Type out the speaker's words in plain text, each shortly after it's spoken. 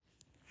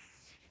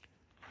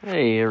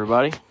Hey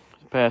everybody, it's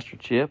Pastor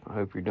Chip. I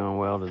hope you're doing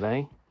well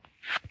today.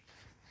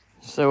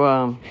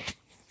 So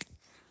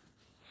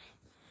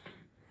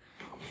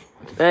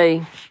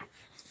today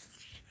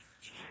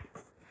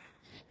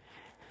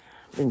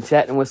I've been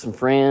chatting with some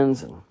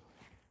friends and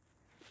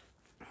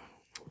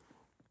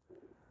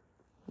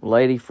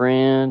lady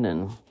friend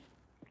and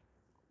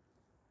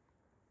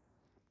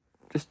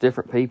just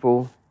different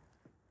people.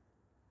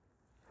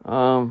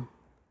 Talking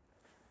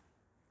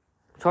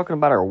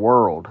about our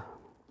world.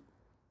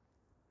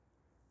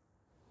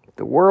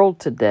 The world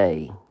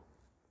today.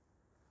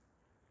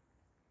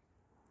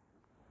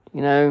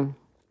 You know,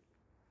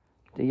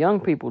 the young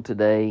people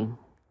today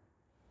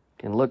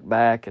can look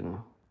back and,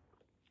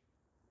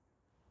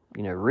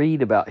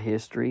 read about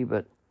history,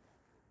 but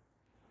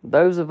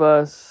those of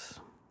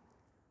us,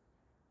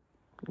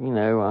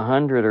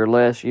 100 or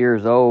less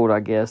years old,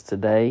 I guess,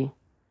 today,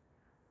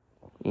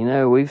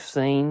 we've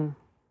seen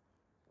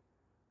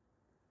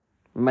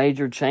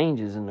major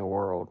changes in the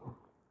world.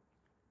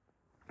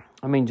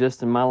 I mean,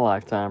 just in my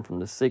lifetime, from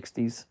the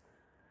 60s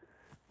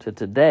to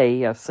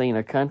today, I've seen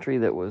a country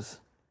that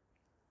was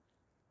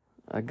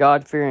a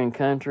God-fearing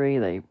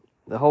country.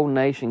 The whole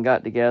nation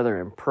got together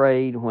and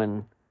prayed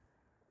when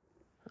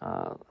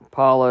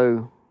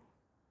Apollo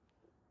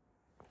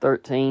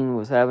 13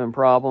 was having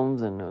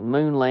problems and the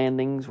moon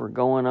landings were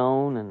going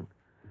on and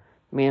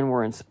men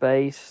were in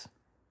space.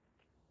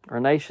 Our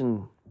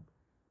nation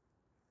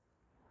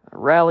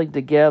rallied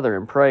together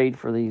and prayed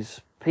for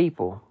these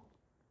people.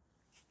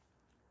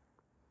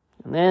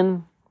 And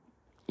then,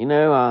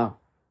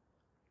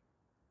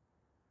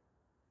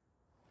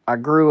 I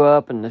grew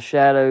up in the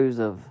shadows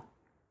of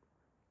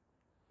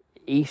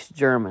East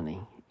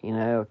Germany,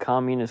 a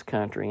communist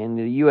country, and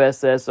the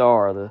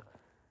USSR, the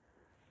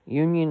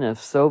Union of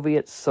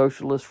Soviet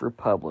Socialist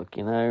Republic.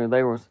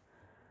 There was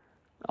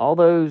all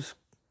those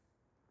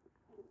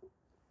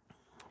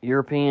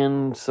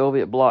European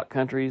Soviet bloc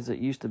countries that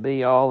used to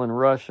be all in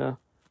Russia.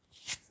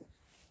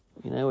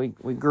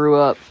 We grew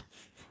up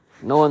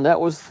knowing that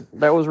was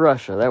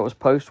Russia. That was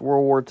post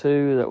World War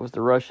II. That was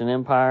the Russian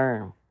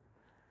Empire.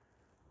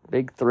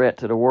 Big threat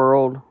to the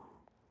world.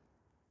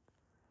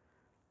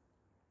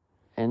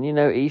 And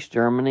East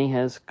Germany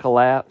has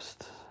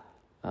collapsed.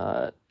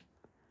 It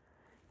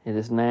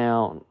is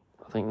now,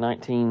 I think,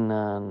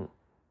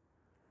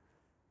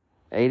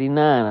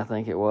 1989. I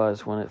think it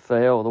was when it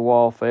fell. The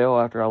wall fell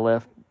right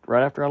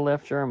after I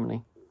left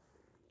Germany.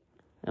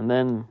 And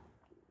then,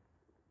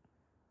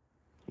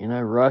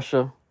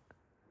 Russia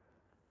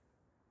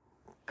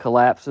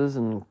collapses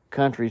and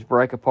countries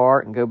break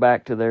apart and go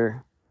back to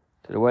the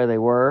way they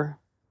were.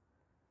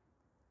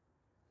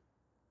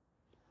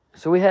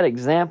 So we had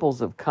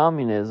examples of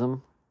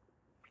communism.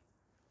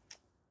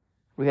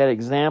 We had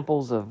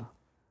examples of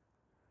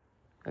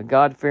a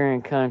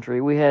God-fearing country.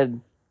 We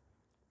had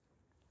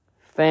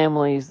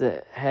families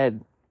that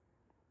had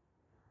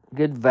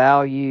good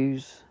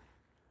values.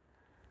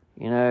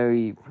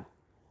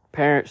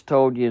 Parents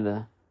told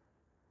you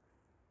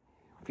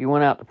if you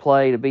went out to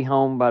play, to be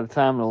home by the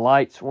time the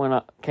lights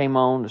came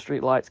on, the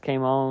street lights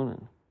came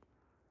on,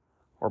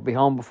 or be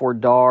home before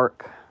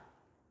dark.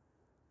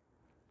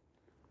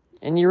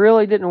 And you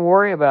really didn't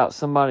worry about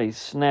somebody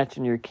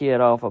snatching your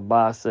kid off a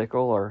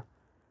bicycle or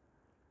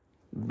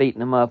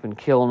beating them up and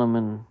killing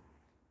them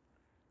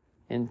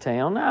in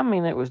town. I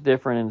mean, it was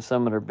different in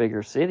some of their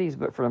bigger cities,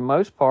 but for the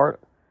most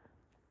part,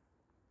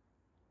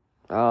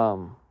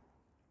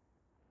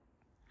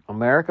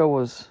 America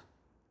was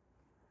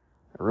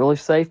a really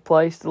safe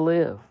place to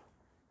live.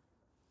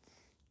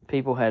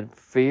 People had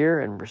fear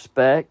and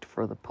respect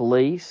for the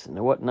police, and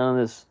there wasn't none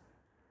of this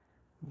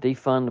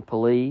defund the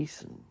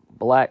police.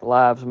 Black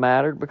lives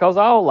mattered because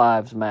all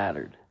lives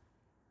mattered.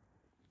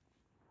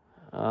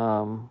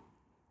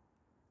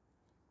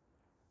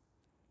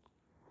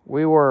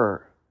 We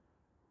were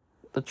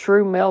the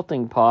true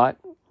melting pot,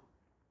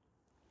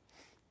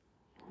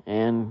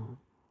 and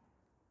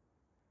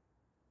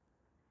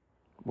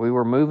we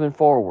were moving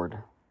forward.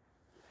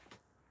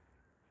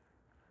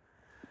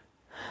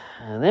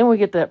 And then we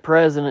get that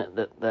president,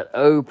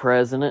 that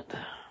president,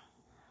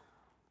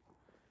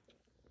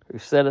 who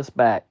set us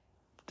back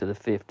to the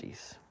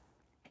 50s.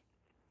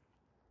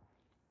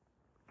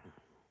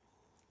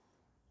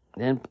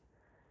 And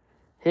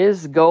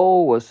his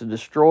goal was to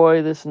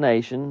destroy this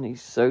nation. He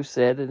so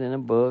said it in a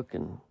book,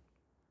 and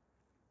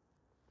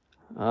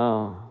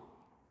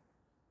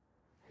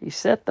he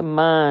set the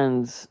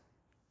minds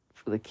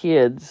for the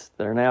kids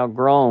that are now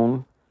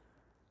grown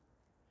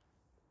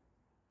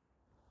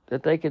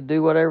that they could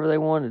do whatever they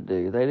wanted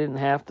to do. They didn't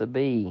have to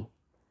be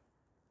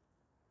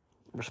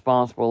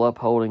responsible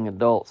upholding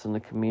adults in the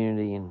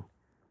community, and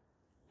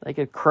they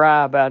could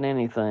cry about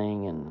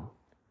anything. And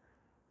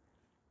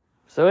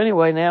so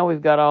anyway, now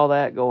we've got all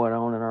that going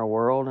on in our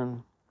world,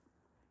 and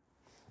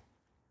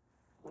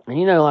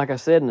like I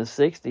said, in the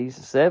 60s and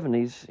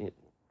 70s,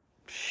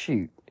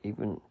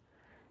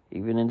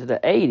 even into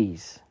the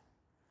 80s,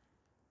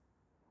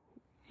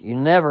 you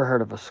never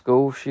heard of a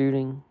school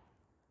shooting,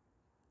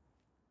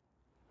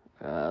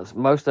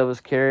 Most of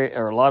us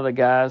or a lot of the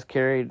guys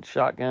carried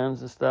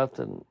shotguns and stuff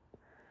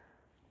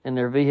in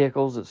their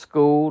vehicles at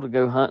school to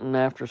go hunting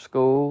after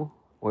school.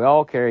 We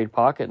all carried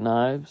pocket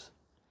knives.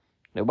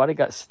 Nobody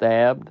got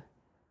stabbed.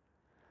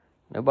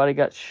 Nobody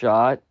got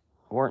shot.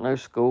 There weren't no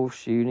school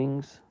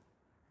shootings.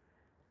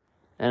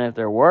 And if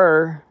there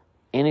were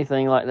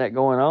anything like that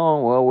going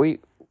on, well,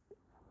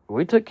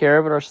 we took care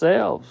of it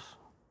ourselves.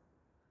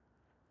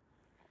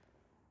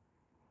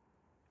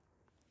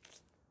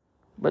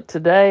 But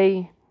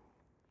today,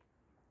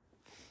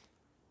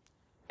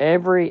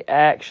 every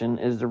action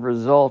is the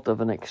result of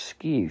an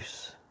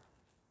excuse.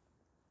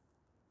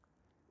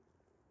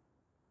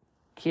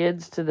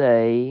 Kids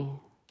today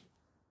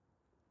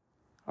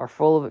are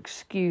full of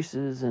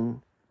excuses,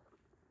 and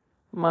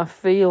my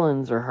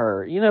feelings are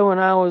hurt. You know, when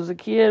I was a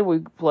kid, we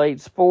played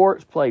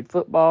sports, played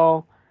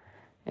football,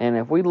 and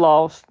if we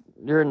lost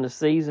during the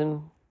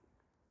season,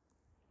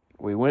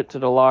 we went to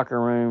the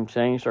locker room,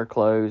 changed our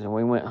clothes, and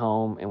we went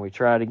home, and we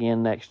tried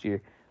again next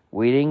year.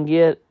 We didn't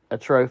get a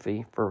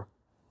trophy for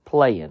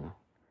playing.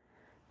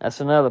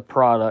 That's another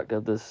product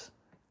of this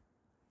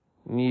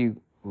new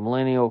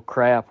millennial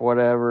crap,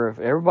 whatever. If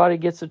everybody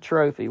gets a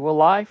trophy, well,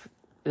 life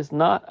is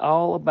not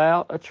all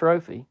about a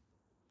trophy.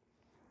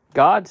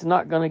 God's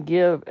not going to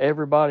give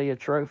everybody a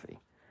trophy.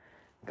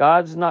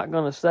 God's not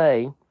going to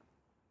say,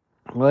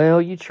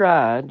 well, you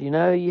tried,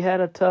 you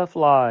had a tough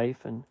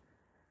life, and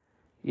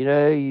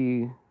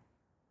you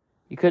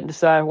couldn't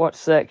decide what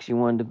sex you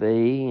wanted to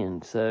be,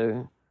 and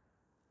so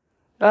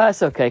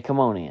that's okay, come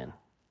on in.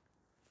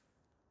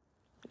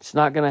 It's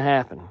not going to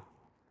happen.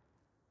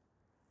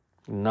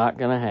 Not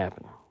going to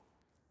happen.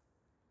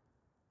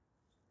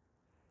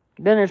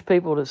 Then there's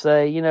people that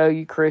say,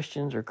 you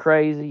Christians are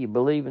crazy, you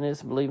believe in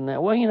this and believe in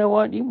that. Well, you know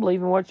what? You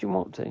believe in what you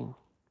want to.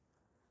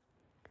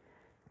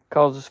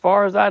 Because as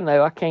far as I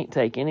know, I can't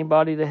take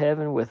anybody to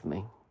heaven with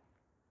me.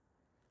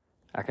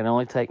 I can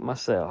only take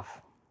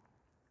myself.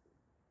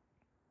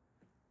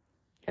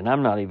 And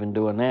I'm not even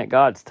doing that.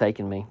 God's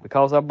taking me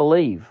because I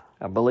believe.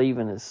 I believe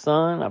in His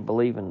Son. I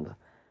believe in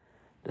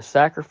the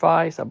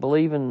sacrifice. I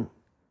believe in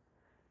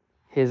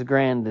His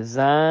grand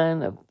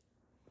design of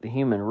the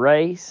human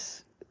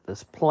race,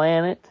 this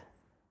planet.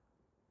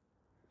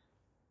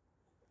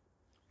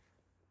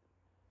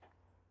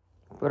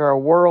 But our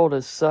world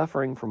is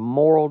suffering from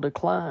moral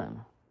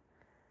decline.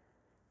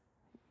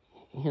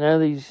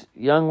 These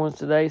young ones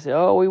today say,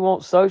 oh, we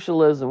want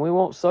socialism. We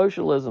want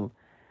socialism.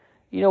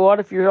 You know what?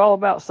 If you're all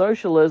about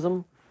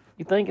socialism,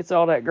 you think it's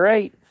all that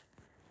great,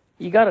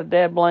 you got a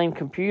dad-blame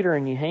computer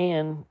in your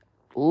hand,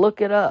 look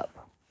it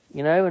up.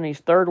 In these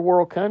third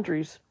world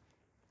countries,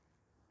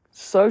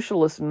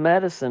 socialist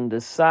medicine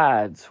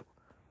decides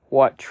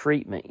what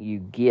treatment you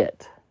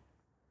get.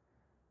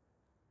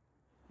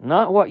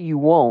 Not what you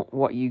want,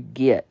 what you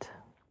get.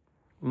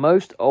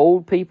 Most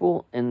old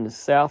people in the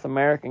South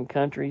American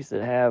countries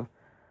that have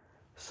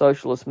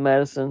socialist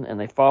medicine and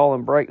they fall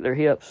and break their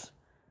hips,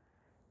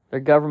 their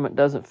government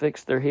doesn't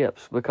fix their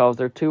hips because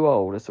they're too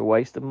old. It's a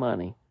waste of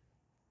money.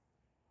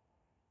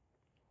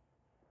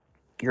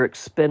 You're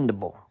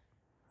expendable.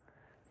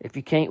 If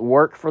you can't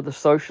work for the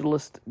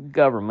socialist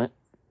government,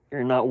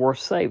 you're not worth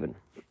saving.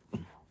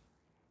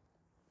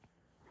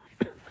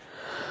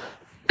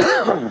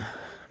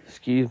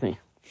 Excuse me.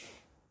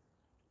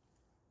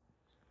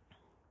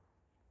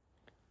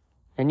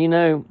 And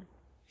you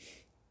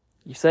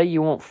say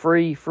you want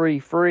free.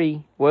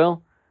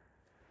 Well,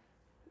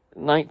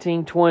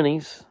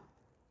 1920s,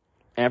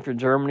 after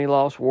Germany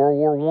lost World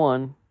War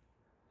I,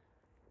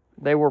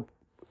 they were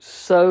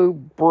so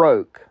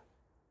broke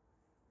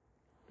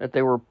that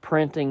they were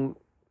printing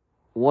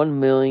 1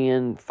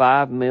 million,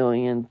 5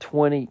 million,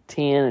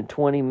 10 and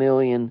 20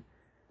 million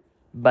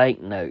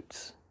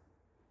banknotes.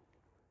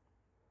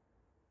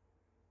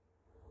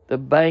 The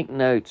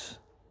banknotes,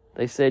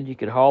 they said you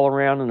could haul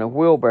around in a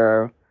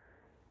wheelbarrow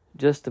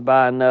just to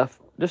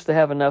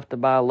have enough to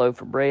buy a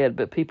loaf of bread,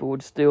 but people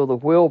would steal the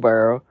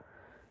wheelbarrow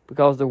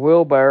because the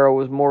wheelbarrow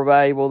was more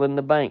valuable than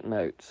the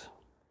banknotes.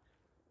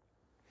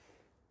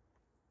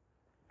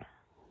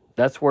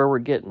 That's where we're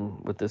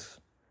getting with this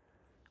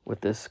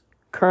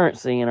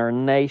currency in our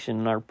nation,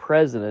 and our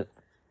president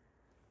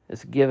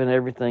is giving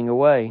everything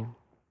away.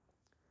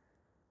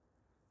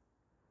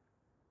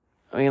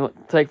 I mean,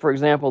 take for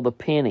example the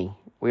penny.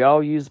 We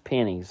all use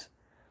pennies.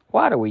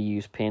 Why do we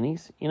use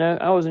pennies?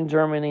 I was in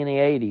Germany in the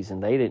 80s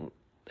and they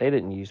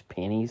didn't use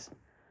pennies.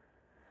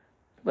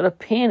 But a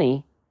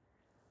penny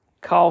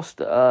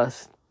cost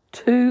us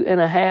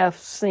 2.5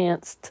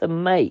 cents to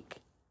make.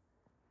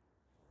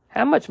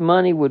 How much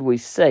money would we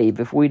save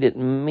if we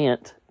didn't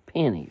mint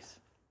pennies?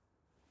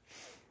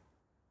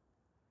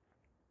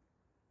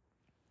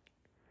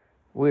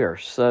 We are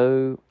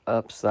so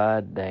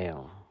upside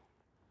down.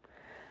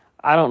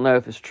 I don't know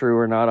if it's true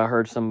or not. I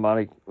heard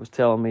somebody was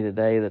telling me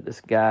today that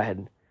this guy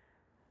had,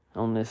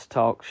 on this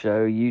talk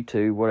show,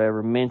 YouTube,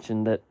 whatever,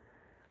 mentioned that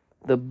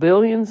the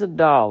billions of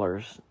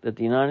dollars that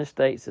the United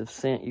States have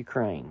sent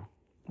Ukraine,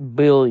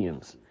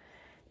 billions,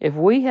 if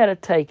we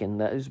had taken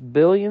those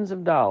billions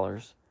of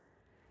dollars,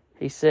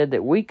 he said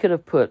that we could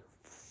have put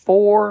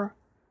 4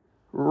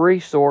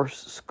 resource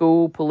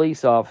school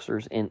police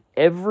officers in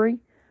every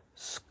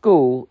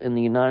school in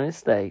the United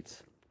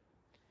States,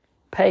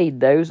 paid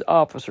those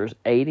officers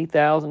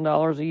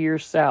 $80,000 a year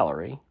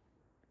salary,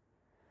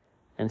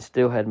 and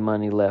still had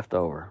money left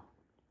over.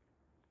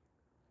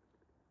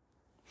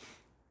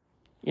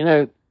 You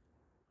know,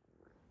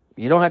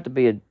 you don't have to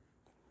be a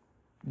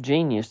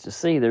genius to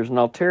see there's an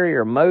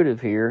ulterior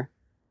motive here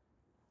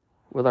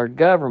with our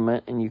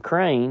government in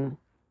Ukraine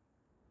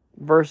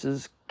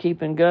versus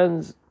keeping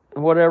guns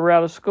and whatever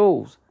out of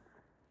schools.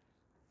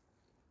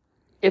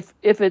 If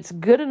it's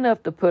good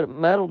enough to put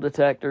metal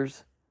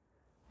detectors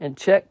and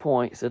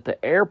checkpoints at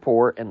the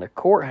airport and the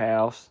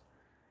courthouse,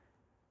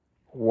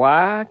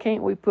 why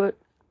can't we put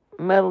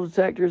metal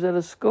detectors at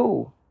a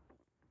school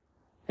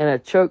and a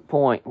choke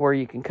point where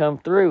you can come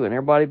through and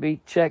everybody be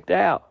checked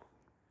out?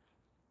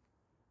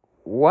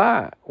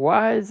 Why?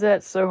 Why is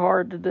that so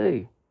hard to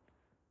do?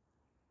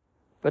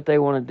 But they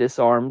want to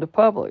disarm the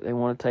public. They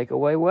want to take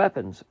away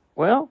weapons.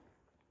 Well,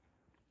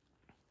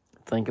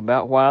 think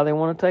about why they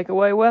want to take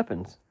away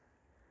weapons.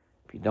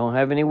 If you don't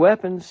have any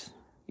weapons,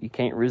 you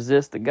can't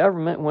resist the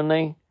government when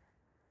they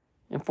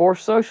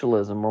enforce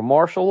socialism or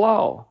martial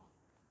law.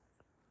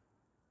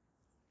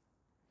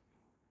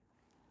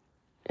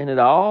 And it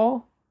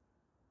all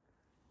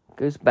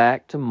goes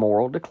back to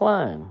moral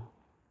decline.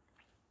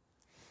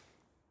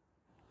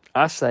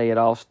 I say it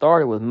all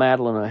started with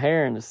Madeleine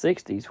O'Hara in the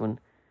 60s when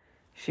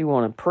she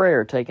wanted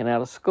prayer taken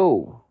out of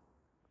school.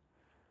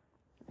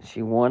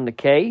 She won the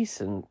case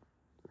and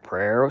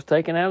prayer was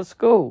taken out of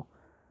school.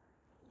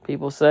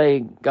 People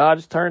say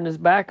God's turned his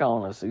back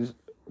on us.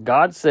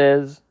 God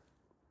says,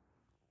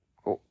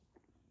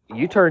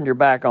 you turned your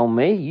back on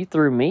me. You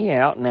threw me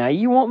out. Now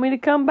you want me to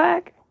come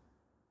back?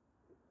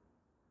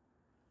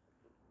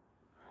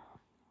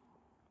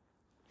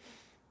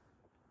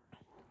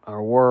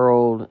 Our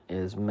world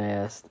is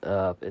messed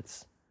up.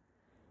 It's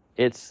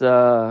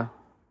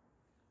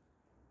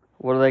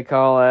what do they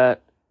call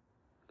that?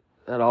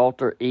 That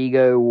alter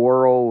ego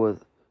world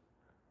with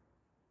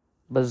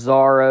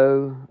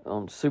Bizarro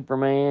on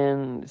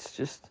Superman. It's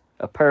just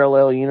a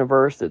parallel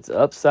universe that's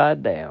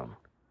upside down.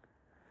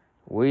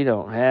 We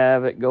don't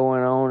have it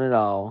going on at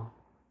all.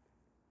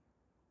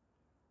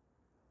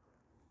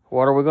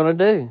 What are we going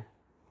to do?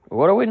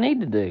 What do we need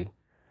to do?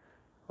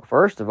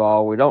 First of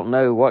all, we don't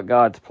know what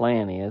God's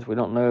plan is. We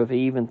don't know if he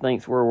even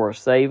thinks we're worth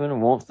saving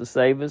and wants to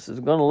save us, is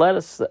going to let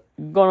us,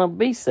 going to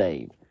be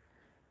saved.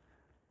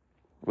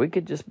 We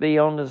could just be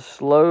on this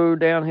slow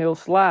downhill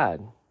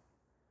slide.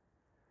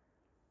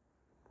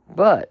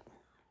 But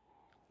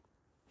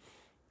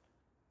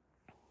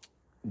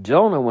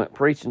Jonah went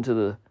preaching to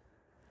the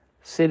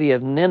city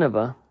of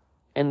Nineveh,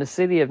 and the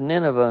city of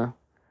Nineveh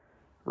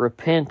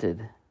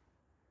repented.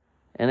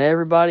 And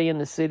everybody in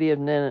the city of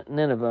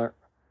Nineveh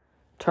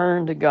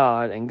turned to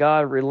God, and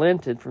God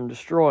relented from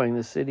destroying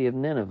the city of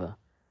Nineveh.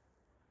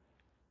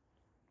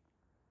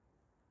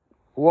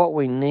 What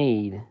we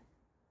need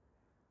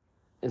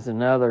is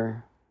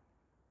another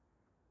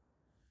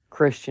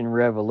Christian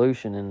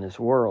revolution in this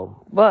world.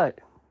 But,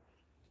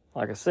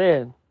 like I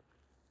said,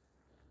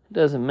 it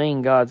doesn't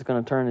mean God's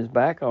going to turn his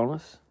back on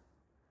us.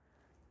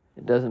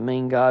 It doesn't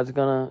mean God's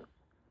going to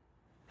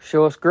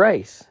show us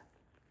grace.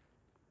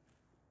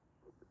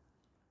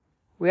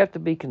 We have to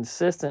be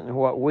consistent in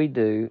what we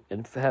do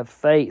and have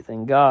faith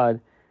in God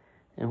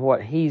and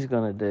what he's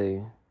going to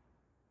do.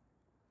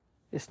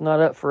 It's not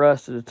up for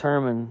us to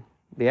determine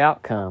the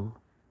outcome.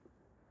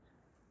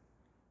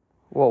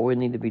 What we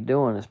need to be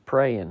doing is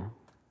praying.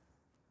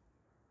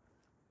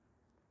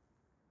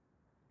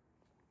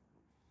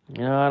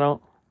 You know,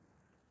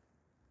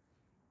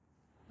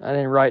 I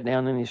didn't write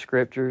down any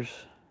scriptures,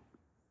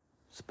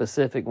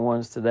 specific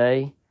ones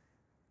today.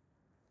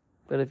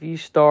 But if you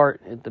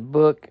start at the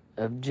book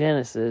of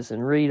Genesis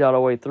and read all the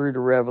way through to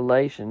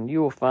Revelation,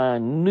 you will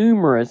find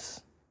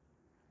numerous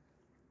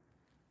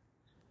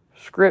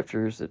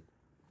scriptures that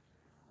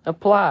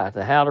apply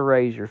to how to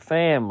raise your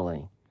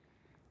family,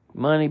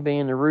 money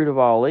being the root of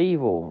all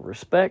evil,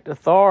 respect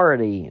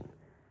authority, and,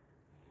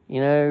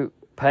 you know,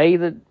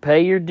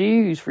 pay your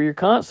dues for your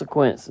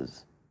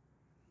consequences.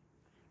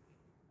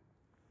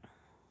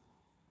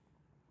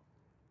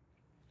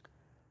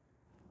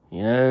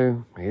 You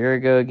know, here I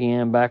go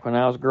again. Back when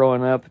I was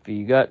growing up, if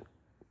you got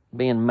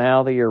being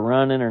mouthy or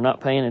running or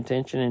not paying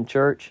attention in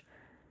church,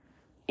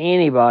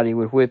 anybody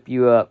would whip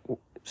you up,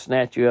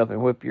 snatch you up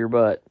and whip your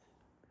butt.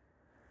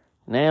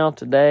 Now,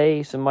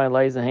 today, somebody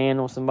lays a hand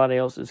on somebody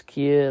else's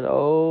kid.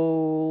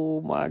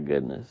 Oh, my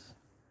goodness.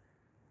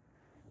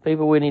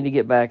 People, we need to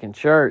get back in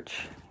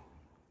church.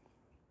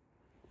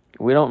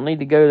 We don't need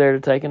to go there to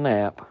take a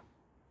nap.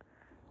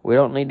 We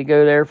don't need to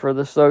go there for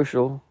the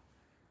social.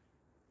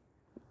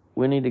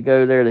 We need to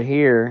go there to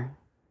hear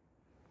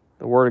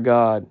the Word of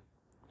God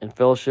and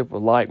fellowship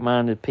with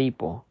like-minded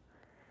people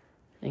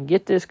and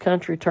get this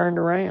country turned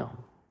around.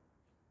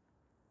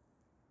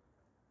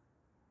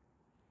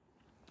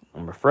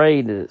 I'm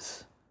afraid that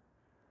it's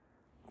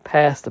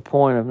past the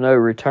point of no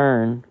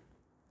return.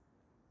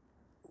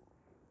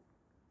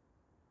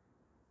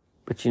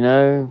 But you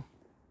know,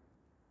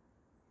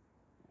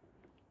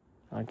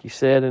 like you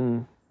said,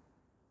 and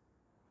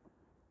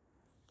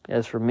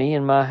as for me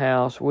and my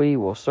house, we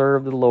will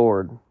serve the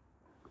Lord.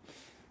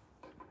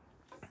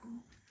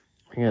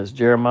 Yes,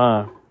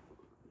 Jeremiah.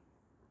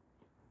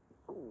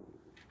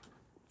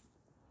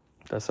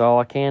 That's all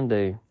I can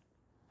do.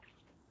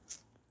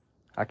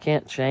 I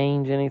can't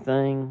change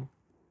anything.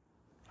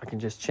 I can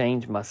just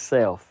change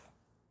myself.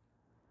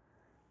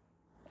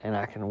 And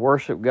I can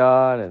worship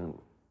God and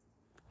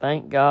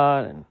thank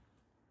God and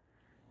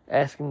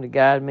ask Him to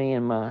guide me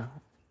in my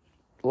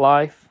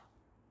life.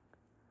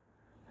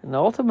 And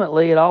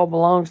ultimately, it all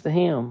belongs to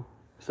Him.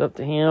 It's up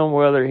to Him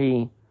whether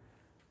He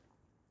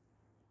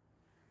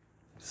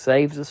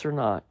saves us or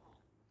not.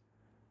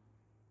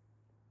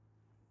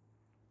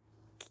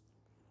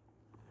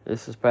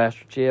 This is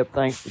Pastor Chip.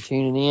 Thanks for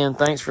tuning in.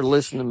 Thanks for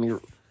listening to me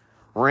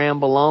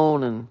ramble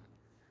on. And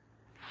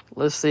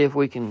let's see if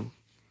we can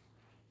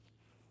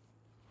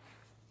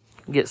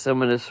get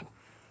some of this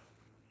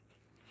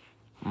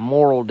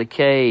moral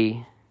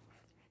decay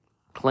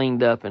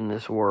cleaned up in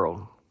this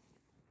world.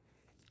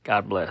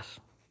 God bless.